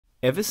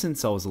Ever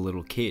since I was a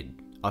little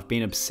kid, I've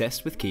been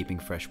obsessed with keeping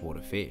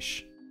freshwater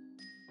fish.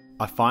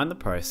 I find the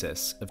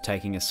process of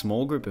taking a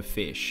small group of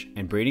fish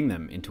and breeding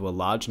them into a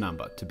large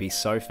number to be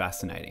so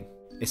fascinating,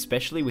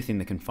 especially within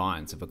the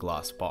confines of a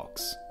glass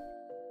box.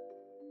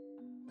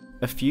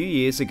 A few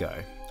years ago,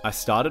 I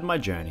started my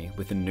journey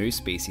with a new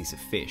species of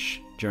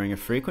fish during a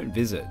frequent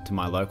visit to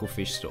my local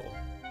fish store.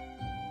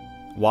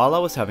 While I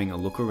was having a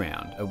look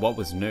around at what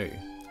was new,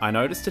 I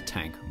noticed a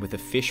tank with a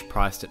fish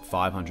priced at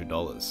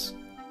 $500.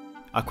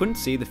 I couldn't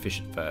see the fish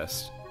at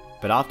first,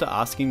 but after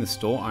asking the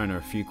store owner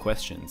a few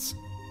questions,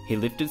 he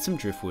lifted some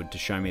driftwood to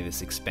show me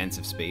this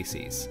expensive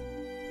species.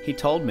 He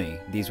told me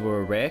these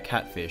were a rare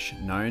catfish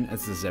known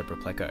as the zebra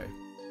pleco.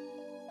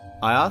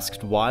 I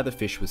asked why the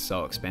fish was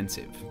so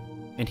expensive,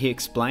 and he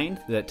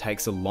explained that it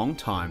takes a long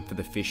time for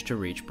the fish to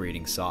reach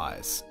breeding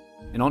size.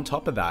 And on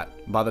top of that,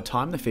 by the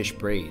time the fish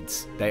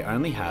breeds, they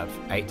only have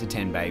 8 to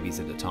 10 babies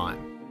at a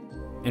time.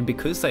 And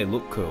because they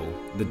look cool,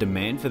 the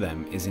demand for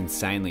them is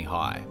insanely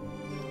high.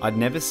 I'd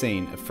never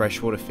seen a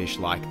freshwater fish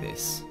like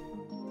this.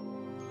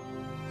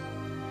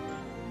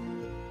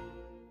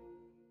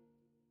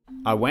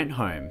 I went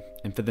home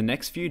and for the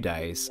next few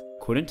days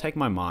couldn't take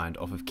my mind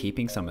off of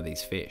keeping some of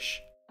these fish.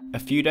 A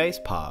few days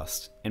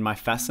passed and my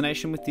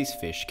fascination with these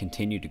fish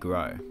continued to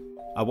grow.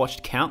 I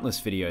watched countless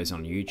videos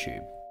on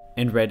YouTube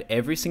and read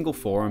every single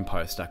forum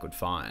post I could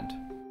find.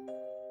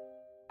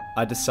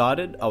 I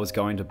decided I was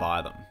going to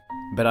buy them,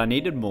 but I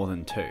needed more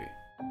than 2.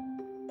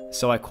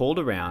 So I called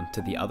around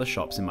to the other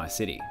shops in my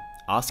city,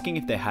 asking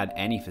if they had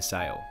any for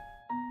sale.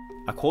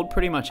 I called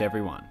pretty much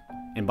everyone,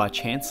 and by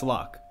chance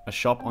luck, a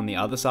shop on the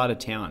other side of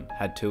town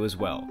had 2 as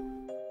well,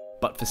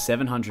 but for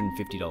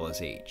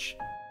 $750 each.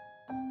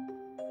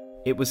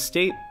 It was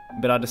steep,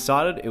 but I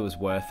decided it was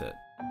worth it.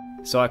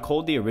 So I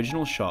called the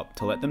original shop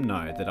to let them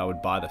know that I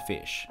would buy the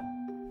fish,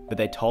 but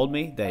they told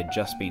me they had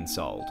just been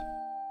sold.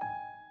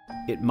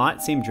 It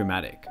might seem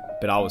dramatic,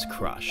 but I was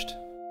crushed.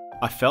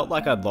 I felt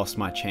like I'd lost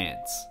my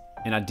chance,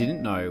 and I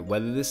didn't know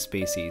whether this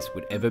species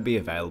would ever be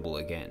available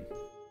again.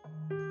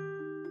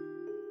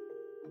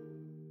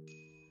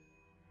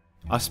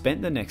 I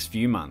spent the next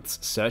few months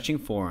searching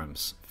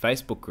forums,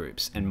 Facebook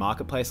groups and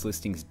marketplace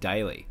listings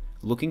daily,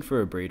 looking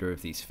for a breeder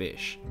of these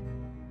fish.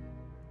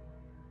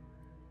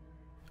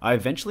 I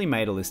eventually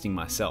made a listing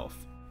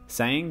myself,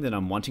 saying that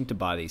I'm wanting to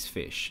buy these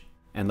fish,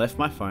 and left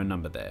my phone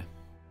number there.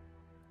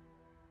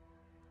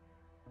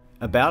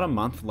 About a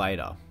month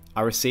later,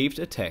 I received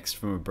a text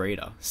from a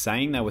breeder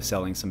saying they were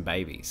selling some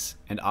babies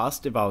and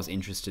asked if I was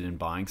interested in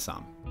buying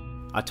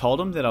some. I told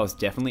him that I was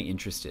definitely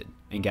interested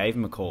and gave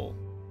him a call.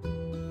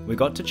 We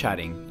got to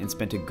chatting and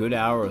spent a good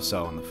hour or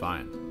so on the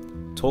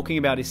phone, talking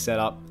about his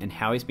setup and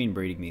how he's been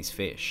breeding these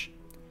fish.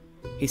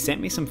 He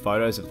sent me some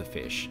photos of the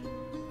fish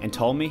and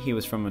told me he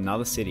was from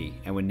another city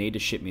and would need to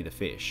ship me the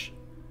fish.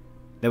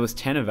 There was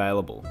 10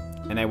 available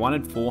and they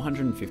wanted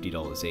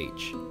 $450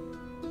 each.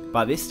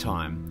 By this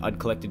time, I'd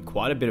collected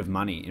quite a bit of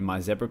money in my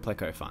zebra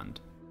pleco fund.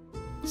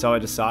 So I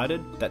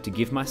decided that to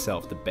give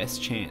myself the best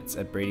chance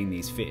at breeding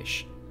these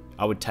fish,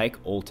 I would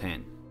take all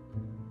 10.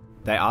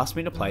 They asked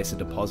me to place a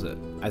deposit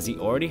as he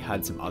already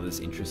had some others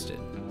interested,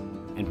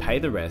 and pay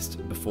the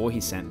rest before he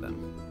sent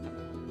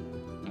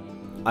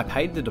them. I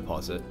paid the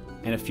deposit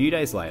and a few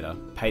days later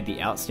paid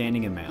the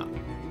outstanding amount,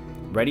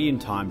 ready in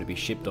time to be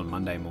shipped on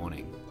Monday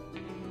morning.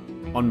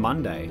 On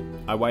Monday,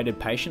 I waited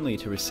patiently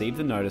to receive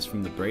the notice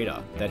from the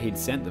breeder that he'd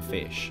sent the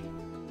fish.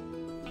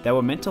 They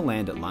were meant to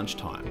land at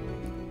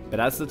lunchtime, but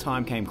as the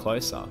time came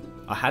closer,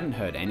 I hadn't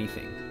heard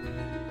anything.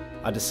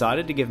 I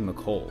decided to give him a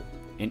call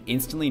and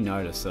instantly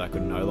noticed that I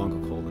could no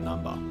longer call the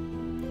number.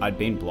 I'd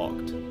been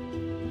blocked.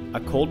 I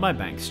called my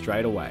bank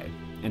straight away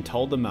and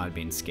told them I'd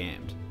been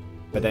scammed,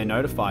 but they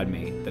notified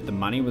me that the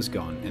money was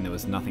gone and there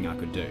was nothing I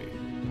could do.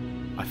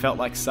 I felt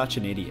like such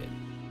an idiot.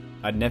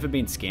 I'd never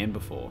been scammed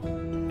before,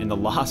 and the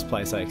last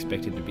place I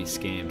expected to be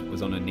scammed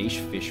was on a niche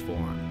fish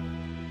forum.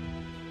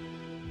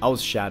 I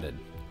was shattered.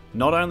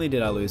 Not only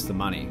did I lose the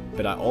money,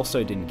 but I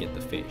also didn't get the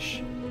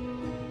fish.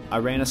 I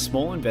ran a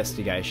small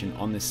investigation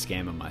on this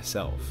scammer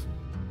myself,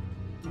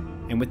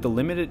 and with the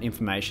limited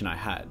information I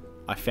had,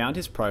 I found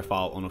his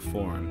profile on a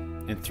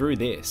forum, and through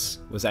this,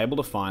 was able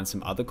to find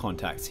some other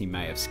contacts he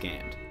may have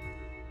scammed.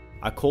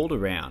 I called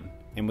around,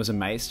 and was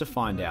amazed to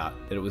find out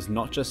that it was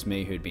not just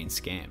me who'd been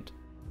scammed.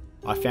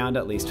 I found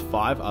at least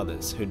 5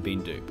 others who'd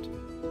been duped,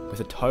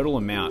 with a total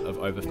amount of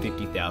over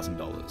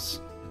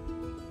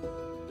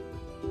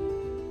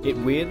 $50,000. It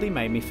weirdly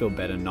made me feel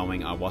better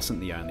knowing I wasn't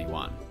the only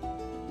one.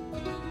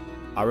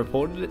 I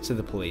reported it to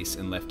the police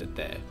and left it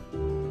there.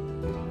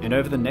 And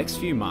over the next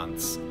few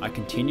months, I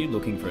continued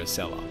looking for a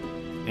seller,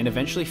 and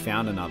eventually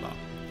found another,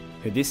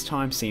 who this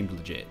time seemed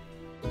legit.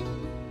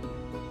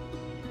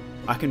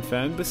 I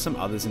confirmed with some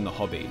others in the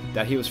hobby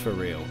that he was for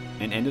real,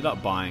 and ended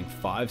up buying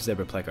 5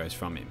 zebra plecos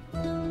from him.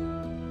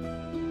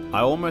 I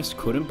almost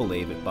couldn't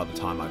believe it by the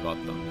time I got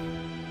them.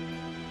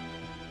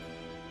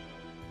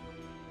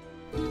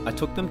 I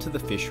took them to the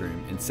fish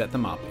room and set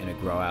them up in a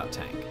grow-out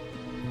tank,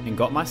 and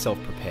got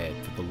myself prepared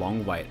for the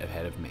long wait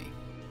ahead of me.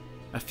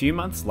 A few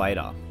months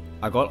later,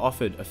 I got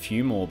offered a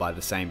few more by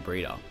the same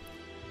breeder.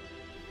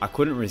 I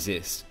couldn't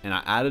resist and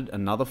I added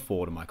another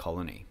 4 to my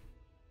colony.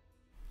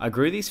 I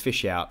grew these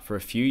fish out for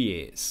a few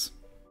years,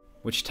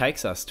 which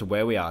takes us to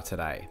where we are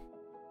today.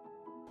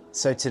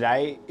 So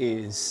today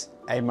is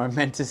a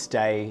momentous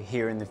day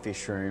here in the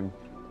fish room.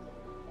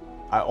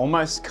 I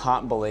almost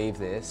can't believe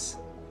this.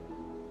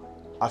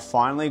 I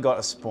finally got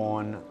a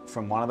spawn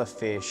from one of the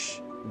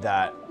fish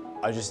that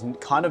I just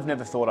kind of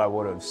never thought I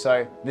would have.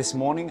 So this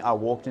morning I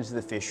walked into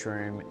the fish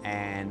room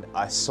and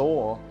I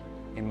saw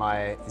in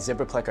my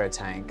zebra pleco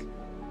tank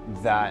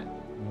that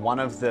one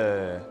of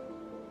the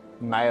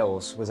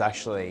males was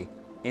actually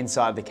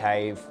inside the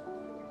cave,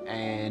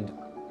 and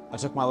I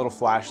took my little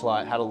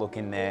flashlight, had a look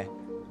in there,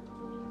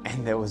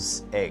 and there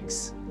was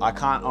eggs. I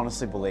can't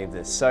honestly believe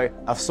this. So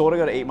I've sort of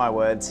got to eat my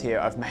words here.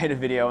 I've made a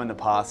video in the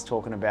past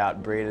talking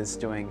about breeders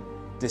doing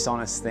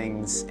dishonest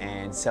things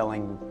and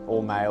selling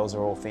all males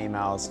or all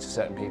females to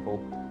certain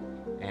people.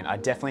 And I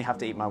definitely have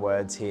to eat my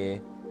words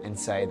here and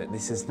say that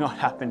this has not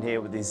happened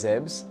here with these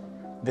zebs.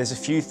 There's a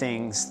few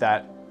things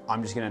that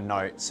I'm just gonna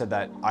note so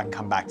that I can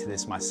come back to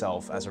this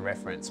myself as a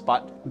reference.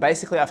 But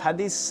basically I've had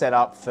these set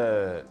up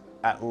for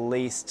at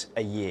least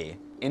a year.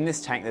 In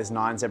this tank there's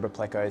 9 zebra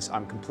plecos.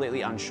 I'm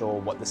completely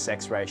unsure what the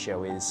sex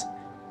ratio is.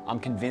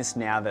 I'm convinced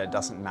now that it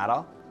doesn't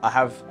matter. I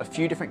have a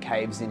few different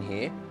caves in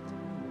here,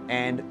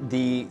 and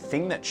the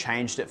thing that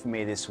changed it for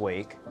me this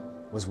week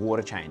was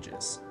water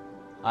changes.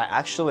 I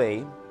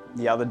actually,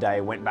 the other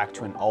day, went back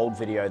to an old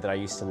video that I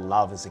used to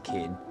love as a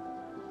kid,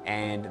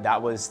 and that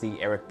was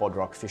the Eric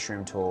Bodrock fish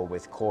room tour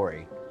with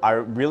Corey. I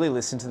really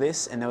listened to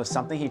this, and there was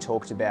something he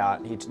talked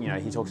about. He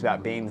talks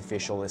about being the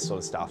fish, all this sort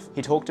of stuff.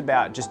 He talked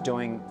about just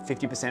doing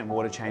 50%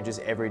 water changes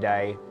every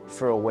day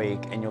for a week,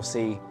 and you'll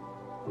see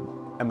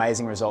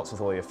amazing results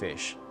with all your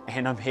fish.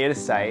 And I'm here to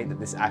say that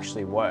this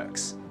actually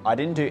works. I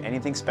didn't do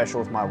anything special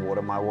with my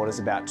water. My water's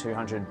about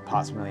 200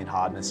 parts per million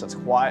hardness, so it's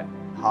quite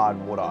hard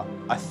water.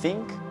 I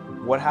think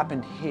what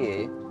happened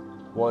here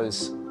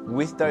was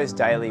with those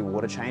daily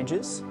water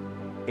changes,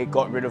 it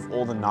got rid of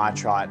all the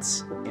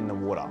nitrites in the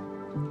water.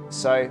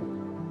 So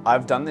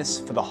I've done this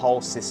for the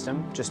whole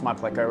system, just my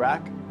pleco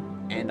rack,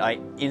 and I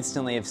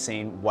instantly have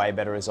seen way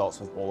better results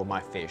with all of my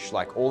fish.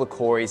 Like all the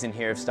Corys in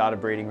here have started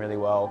breeding really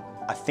well.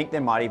 I think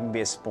there might even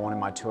be a spawn in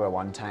my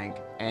 201 tank,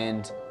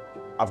 and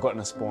I've gotten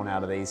a spawn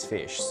out of these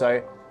fish.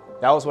 So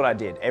that was what I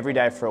did every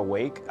day for a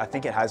week. I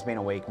think it has been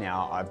a week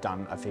now. I've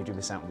done a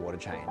 50% water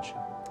change.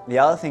 The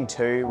other thing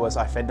too was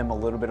I fed them a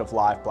little bit of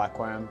live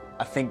blackworm.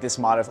 I think this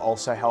might have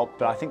also helped,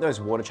 but I think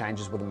those water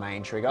changes were the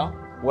main trigger.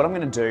 What I'm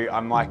gonna do,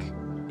 I'm like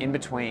in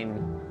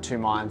between 2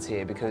 minds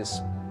here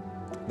because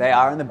they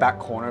are in the back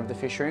corner of the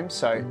fish room,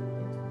 so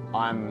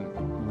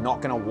I'm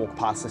not gonna walk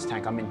past this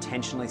tank. I'm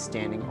intentionally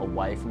standing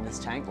away from this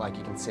tank, like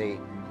you can see,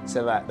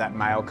 so that that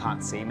male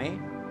can't see me.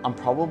 I'm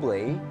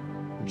probably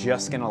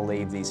just gonna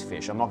leave these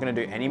fish. I'm not gonna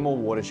do any more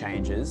water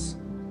changes.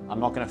 I'm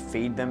not gonna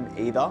feed them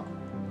either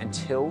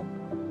until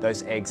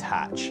those eggs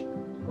hatch.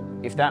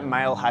 If that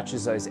male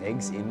hatches those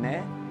eggs in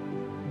there,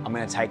 I'm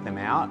gonna take them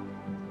out,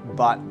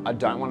 but I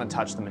don't wanna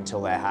touch them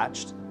until they're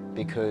hatched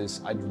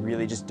because I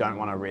really just don't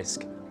wanna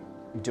risk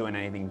doing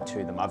anything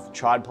to them. I've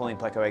tried pulling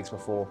pleco eggs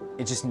before.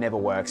 It just never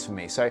works for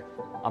me. So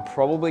I'm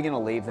probably gonna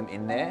leave them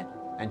in there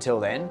until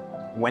then.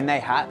 When they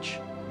hatch,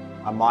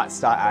 I might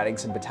start adding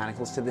some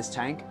botanicals to this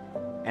tank,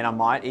 and I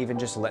might even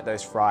just let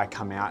those fry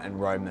come out and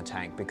roam the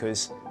tank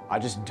because I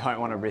just don't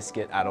wanna risk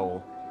it at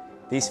all.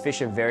 These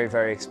fish are very,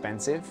 very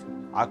expensive.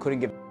 I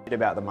couldn't give a shit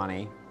about the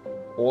money.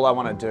 All I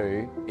wanna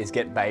do is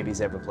get baby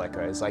zebra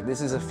plecos. Like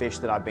this is a fish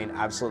that I've been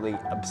absolutely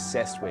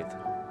obsessed with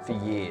for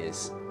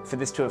years. For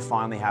this to have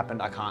finally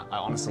happened, I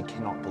honestly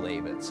cannot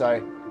believe it.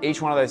 So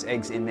each one of those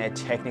eggs in there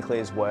technically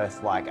is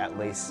worth like at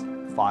least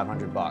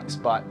 500 bucks,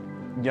 but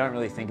you don't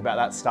really think about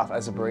that stuff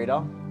as a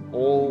breeder.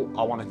 All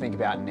I want to think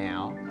about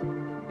now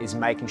is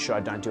making sure I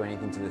don't do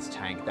anything to this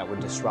tank that would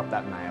disrupt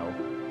that male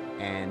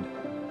and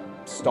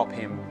stop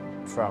him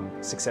from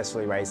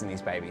successfully raising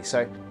these babies.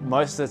 So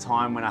most of the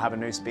time when I have a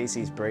new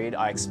species breed,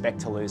 I expect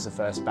to lose the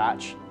first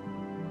batch.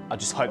 I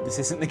just hope this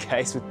isn't the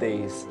case with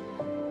these.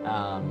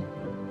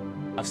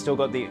 I've still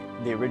got the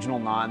original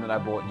 9 that I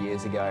bought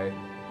years ago,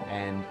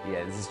 and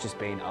yeah, this has just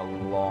been a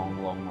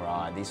long, long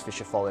ride. These fish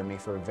have followed me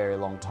for a very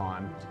long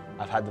time.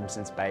 I've had them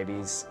since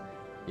babies.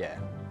 Yeah,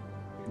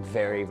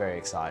 very, very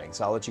exciting.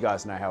 So I'll let you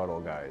guys know how it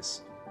all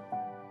goes.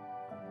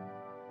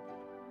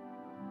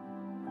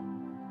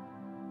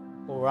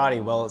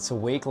 Alrighty, well, it's a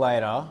week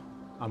later.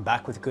 I'm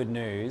back with good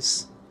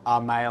news.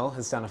 Our male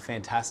has done a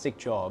fantastic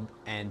job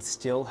and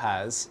still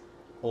has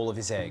all of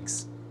his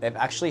eggs. They've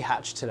actually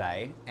hatched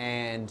today,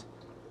 and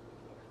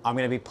I'm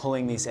gonna be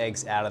pulling these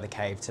eggs out of the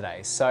cave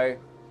today. So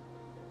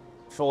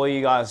for all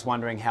you guys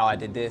wondering how I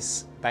did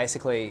this,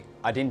 basically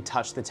I didn't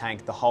touch the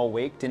tank the whole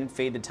week, didn't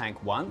feed the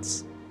tank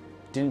once,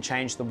 didn't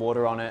change the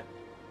water on it,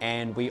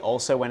 and we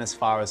also went as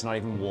far as not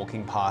even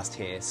walking past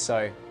here.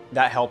 So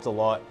that helped a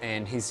lot,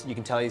 and you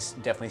can tell he's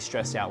definitely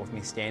stressed out with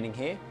me standing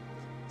here.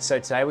 So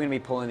today we're gonna be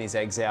pulling these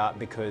eggs out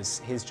because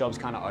his job's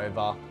kind of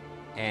over,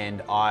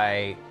 and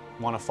I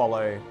want to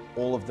follow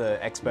all of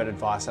the expert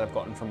advice that I've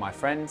gotten from my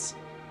friends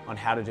on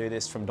how to do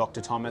this, from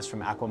Dr. Thomas,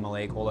 from Aqua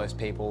Malik, all those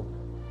people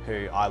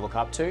who I look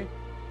up to.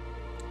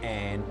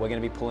 And we're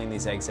going to be pulling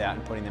these eggs out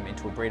and putting them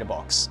into a breeder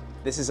box.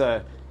 This is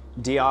a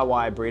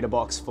DIY breeder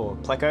box for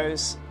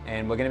Plecos,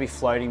 and we're going to be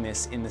floating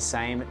this in the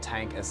same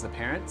tank as the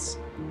parents.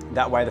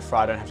 That way the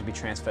fry don't have to be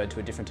transferred to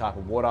a different type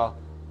of water,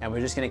 and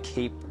we're just going to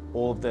keep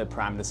all of the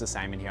parameters the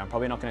same in here. I'm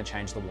probably not going to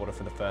change the water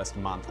for the first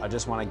month. I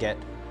just want to get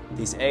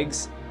these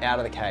eggs out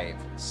of the cave.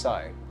 So,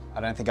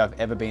 I don't think I've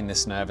ever been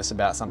this nervous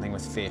about something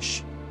with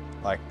fish.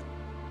 Like,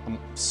 I'm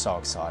so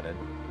excited.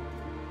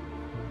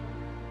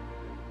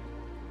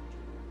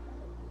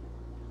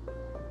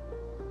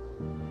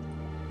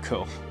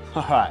 Cool.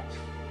 All right,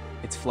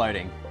 it's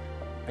floating.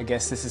 I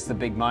guess this is the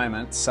big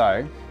moment,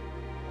 so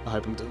I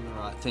hope I'm doing the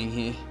right thing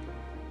here.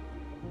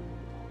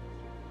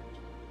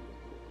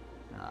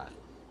 All right.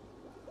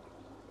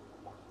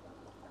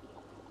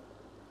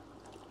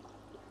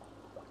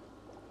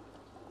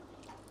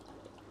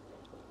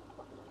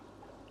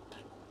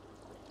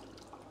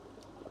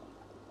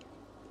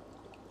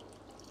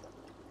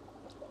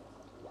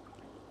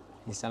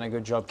 He's done a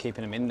good job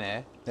keeping him in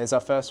there. There's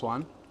our first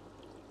one.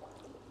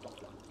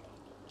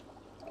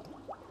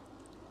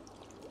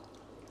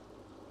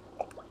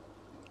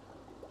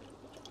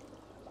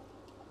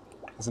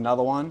 There's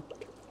another one.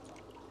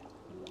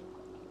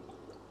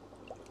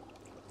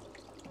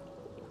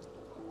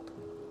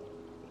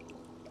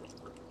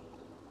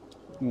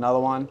 Another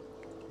one.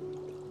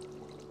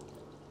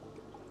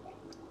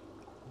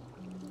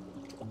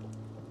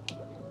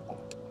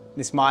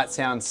 This might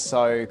sound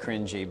so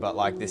cringy, but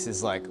like this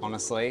is like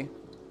honestly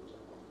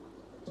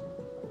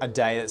a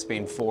day that's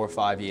been 4 or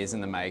 5 years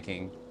in the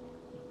making.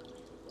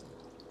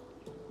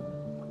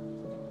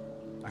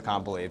 I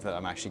can't believe that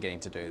I'm actually getting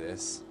to do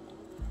this.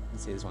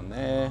 There's one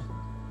there.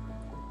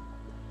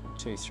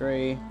 2,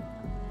 3,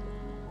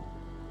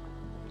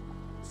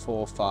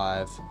 4,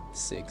 5,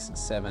 6,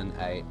 7,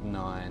 8,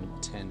 9,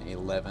 10,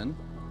 11,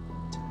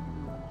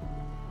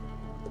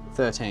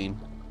 13.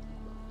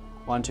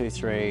 1, 2,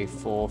 3,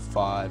 4,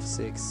 5,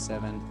 6,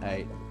 7,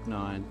 8,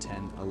 9,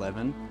 10,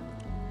 11,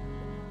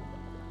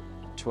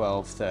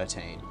 12,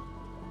 13.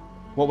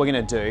 What we're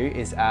going to do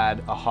is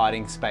add a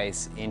hiding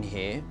space in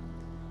here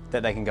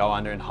that they can go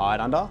under and hide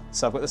under.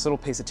 So I've got this little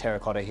piece of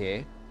terracotta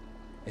here.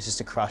 It's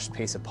just a crushed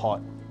piece of pot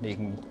that you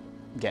can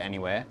get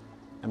anywhere.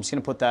 I'm just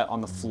going to put that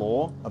on the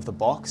floor of the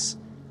box,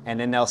 and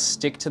then they'll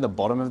stick to the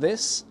bottom of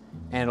this,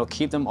 and it'll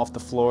keep them off the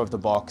floor of the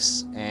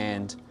box,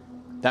 and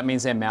that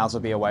means their mouths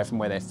will be away from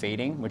where they're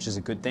feeding, which is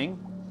a good thing,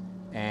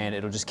 and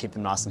it'll just keep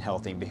them nice and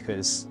healthy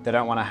because they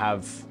don't want to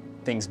have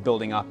things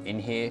building up in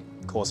here,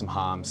 cause them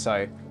harm.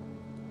 So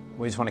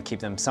we just want to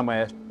keep them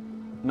somewhere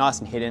nice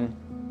and hidden.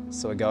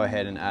 So we'll go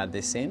ahead and add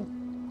this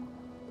in,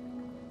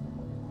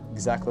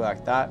 exactly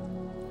like that.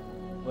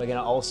 We're going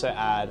to also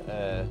add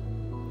a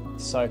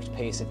soaked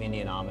piece of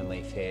Indian almond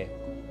leaf here.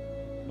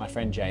 My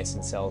friend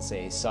Jason sells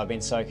these, so I've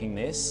been soaking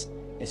this.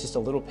 It's just a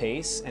little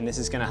piece, and this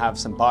is going to have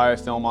some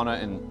biofilm on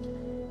it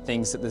and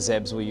things that the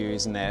Zebs will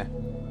use in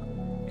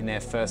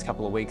their first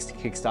couple of weeks to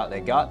kickstart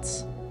their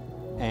guts.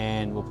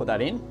 And we'll put that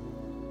in.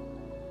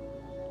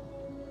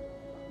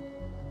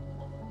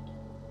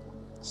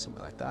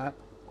 Something like that.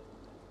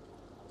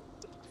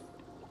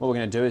 What we're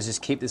going to do is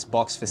just keep this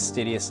box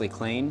fastidiously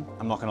clean.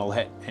 I'm not going to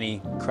let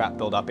any crap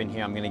build up in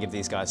here. I'm going to give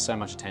these guys so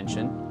much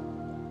attention,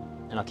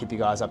 and I'll keep you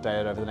guys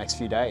updated over the next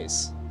few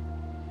days.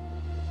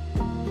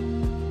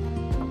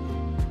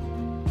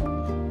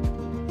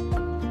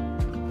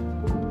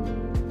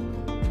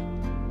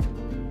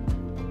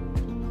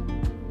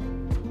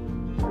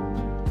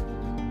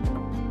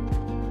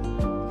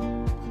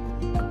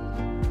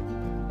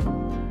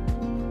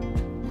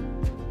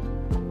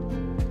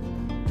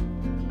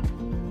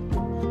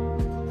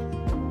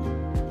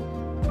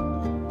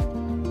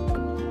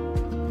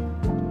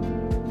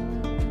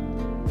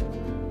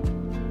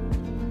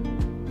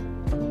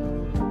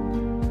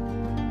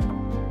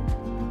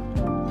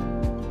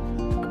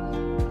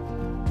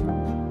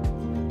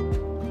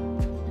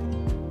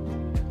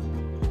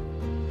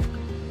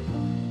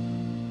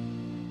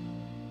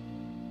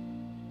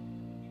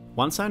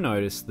 Once I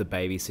noticed the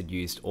babies had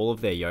used all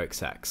of their yolk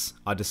sacs,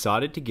 I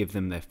decided to give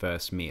them their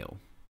first meal.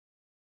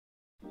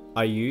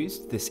 I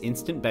used this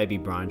instant baby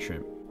brine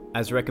shrimp,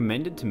 as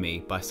recommended to me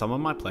by some of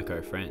my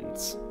Pleco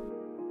friends.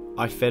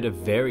 I fed a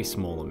very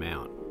small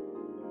amount.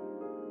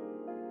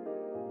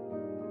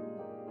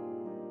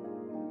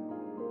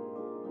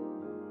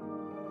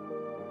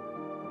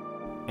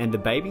 And the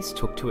babies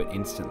took to it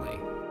instantly.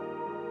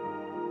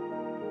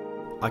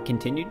 I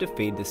continued to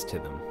feed this to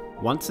them,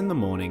 once in the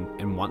morning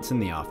and once in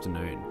the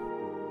afternoon.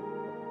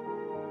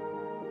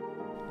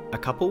 A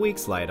couple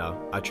weeks later,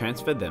 I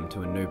transferred them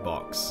to a new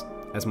box,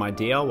 as my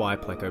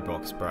DIY Pleco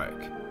box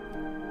broke.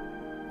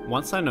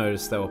 Once I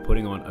noticed they were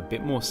putting on a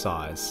bit more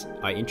size,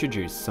 I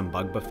introduced some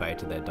bug buffet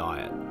to their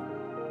diet.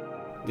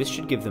 This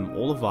should give them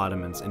all the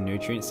vitamins and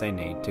nutrients they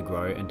need to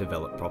grow and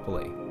develop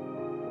properly.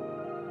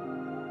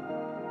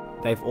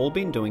 They've all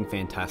been doing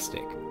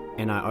fantastic,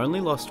 and I only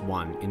lost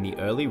one in the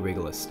early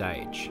wriggler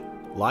stage,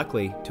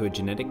 likely to a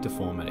genetic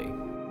deformity.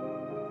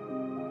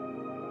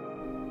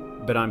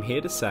 But I'm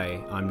here to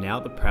say I'm now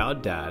the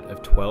proud dad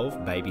of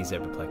 12 baby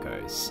zebra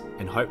plecos,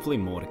 and hopefully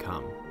more to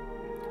come.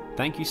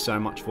 Thank you so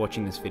much for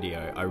watching this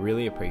video, I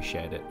really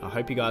appreciate it. I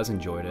hope you guys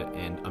enjoyed it,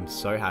 and I'm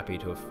so happy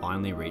to have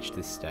finally reached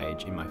this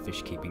stage in my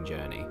fish keeping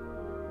journey.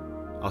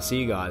 I'll see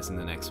you guys in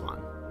the next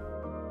one.